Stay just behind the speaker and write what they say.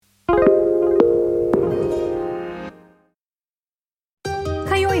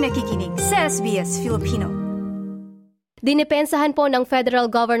nakikinig sa SBS Filipino. Dinipensahan po ng federal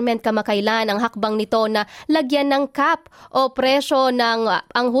government kamakailan ang hakbang nito na lagyan ng cap o presyo ng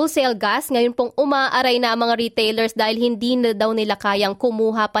ang wholesale gas. Ngayon pong umaaray na ang mga retailers dahil hindi na daw nila kayang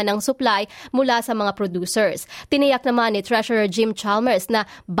kumuha pa ng supply mula sa mga producers. Tiniyak naman ni Treasurer Jim Chalmers na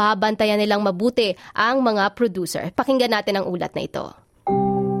babantayan nilang mabuti ang mga producer. Pakinggan natin ang ulat na ito.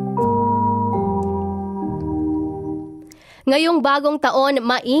 Ngayong bagong taon,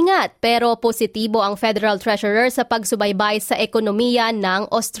 maingat pero positibo ang Federal Treasurer sa pagsubaybay sa ekonomiya ng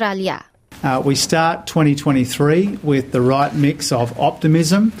Australia. We start 2023 with the right mix of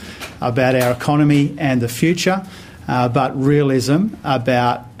optimism about our economy and the future, but realism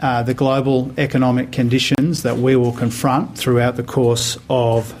about the global economic conditions that we will confront throughout the course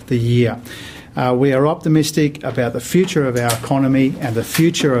of the year. We are optimistic about the future of our economy and the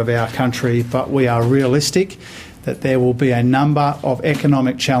future of our country, but we are realistic that there will be a number of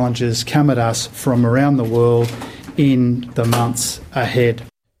economic challenges come at us from around the world in the months ahead.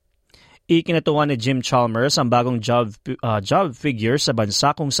 Ikinatuwa ni Jim Chalmers ang bagong job figure sa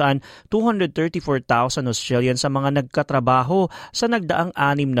bansa kung saan 234,000 Australians ang mga nagkatrabaho sa nagdaang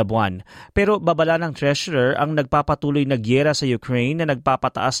 6 na buwan. Pero babala ng Treasurer ang nagpapatuloy na gyera sa Ukraine na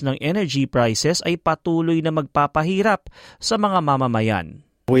nagpapataas ng energy prices ay patuloy na magpapahirap sa mga mamamayan.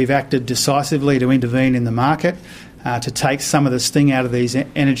 We've acted decisively to intervene in the market to take some of the sting out of these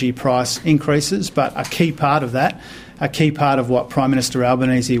energy price increases, but a key part of what Prime Minister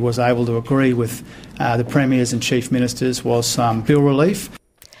Albanese was able to agree with the Premiers and Chief Ministers was some bill relief.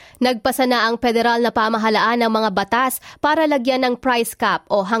 Nagpasa na ang federal na pamahalaan ng mga batas para lagyan ng price cap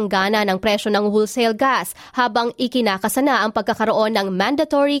o hangganan ng presyo ng wholesale gas habang ikinakasa na ang pagkakaroon ng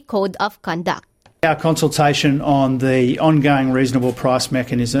mandatory code of conduct. Our consultation on the ongoing reasonable price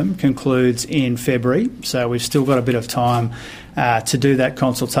mechanism concludes in February, so we've still got a bit of time to do that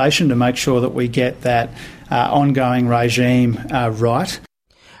consultation to make sure that we get that ongoing regime right.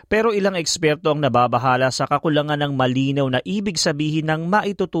 Pero ilang eksperto ang nababahala sa kakulangan ng malinaw na ibig sabihin ng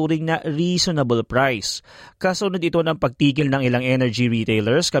maituturing na reasonable price. Kasunod ito ng pagtigil ng ilang energy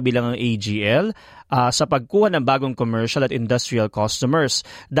retailers kabilang ang AGL sa pagkuha ng bagong commercial at industrial customers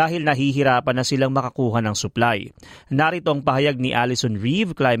dahil nahihirapan na silang makakuha ng supply. Narito ang pahayag ni Alison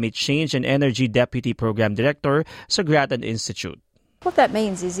Reeve, Climate Change and Energy Deputy Program Director sa Grattan Institute. What that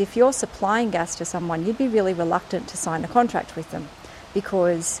means is if you're supplying gas to someone, you'd be really reluctant to sign a contract with them,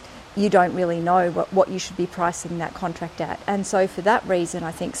 because you don't really know what you should be pricing that contract at. And so for that reason,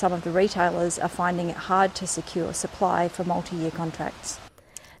 I think some of the retailers are finding it hard to secure supply for multi-year contracts.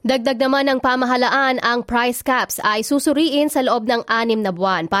 Dagdag naman ng pamahalaan, ang price caps ay susuriin sa loob ng 6 na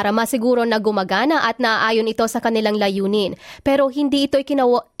buwan para masiguro na gumagana at naaayon ito sa kanilang layunin. Pero hindi ito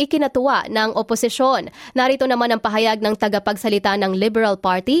ikinatuwa ng oposisyon. Narito naman ang pahayag ng tagapagsalita ng Liberal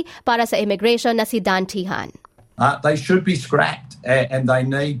Party para sa immigration na si Dan Tehan. They should be scrapped and they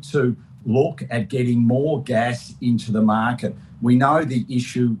need to look at getting more gas into the market. We know the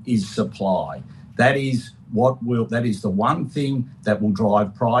issue is supply. That is the one thing that will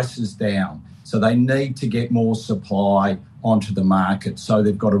drive prices down. So they need to get more supply onto the market. So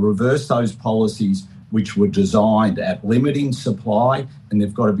they've got to reverse those policies which were designed at limiting supply, and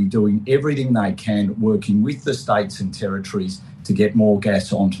they've got to be doing everything they can, working with the states and territories to get more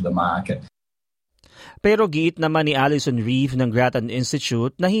gas onto the market. Pero giit naman ni Alison Reeve ng Grattan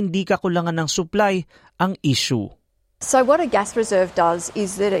Institute na hindi kakulangan ng supply ang issue. So what a gas reserve does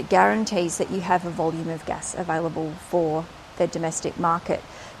is that it guarantees that you have a volume of gas available for the domestic market.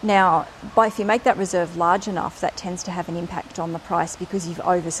 Now, if you make that reserve large enough, that tends to have an impact on the price because you've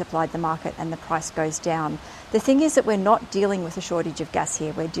oversupplied the market and the price goes down. The thing is that we're not dealing with a shortage of gas here,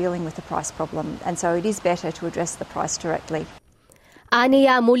 we're dealing with a price problem, and so it is better to address the price directly.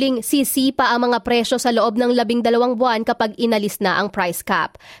 Aniya, muling sisipa ang mga presyo sa loob ng 12 buwan kapag inalis na ang price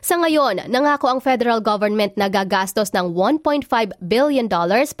cap. Sa ngayon, nangako ang federal government na gagastos ng $1.5 billion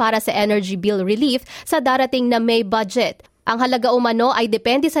para sa energy bill relief sa darating na May budget. Ang halaga umano ay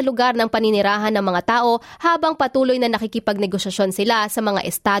depende sa lugar ng paninirahan ng mga tao habang patuloy na nakikipagnegosasyon sila sa mga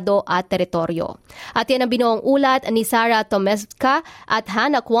estado at teritoryo. At yan ang binuong ulat ni Sarah Tomeska at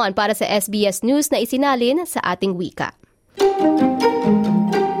Hannah Kwan para sa SBS News na isinalin sa ating wika.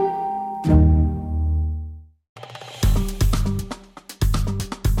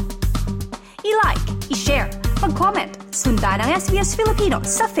 I-like, i-share, mag-comment, sundan ang SBS Filipino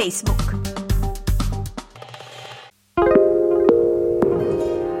sa Facebook.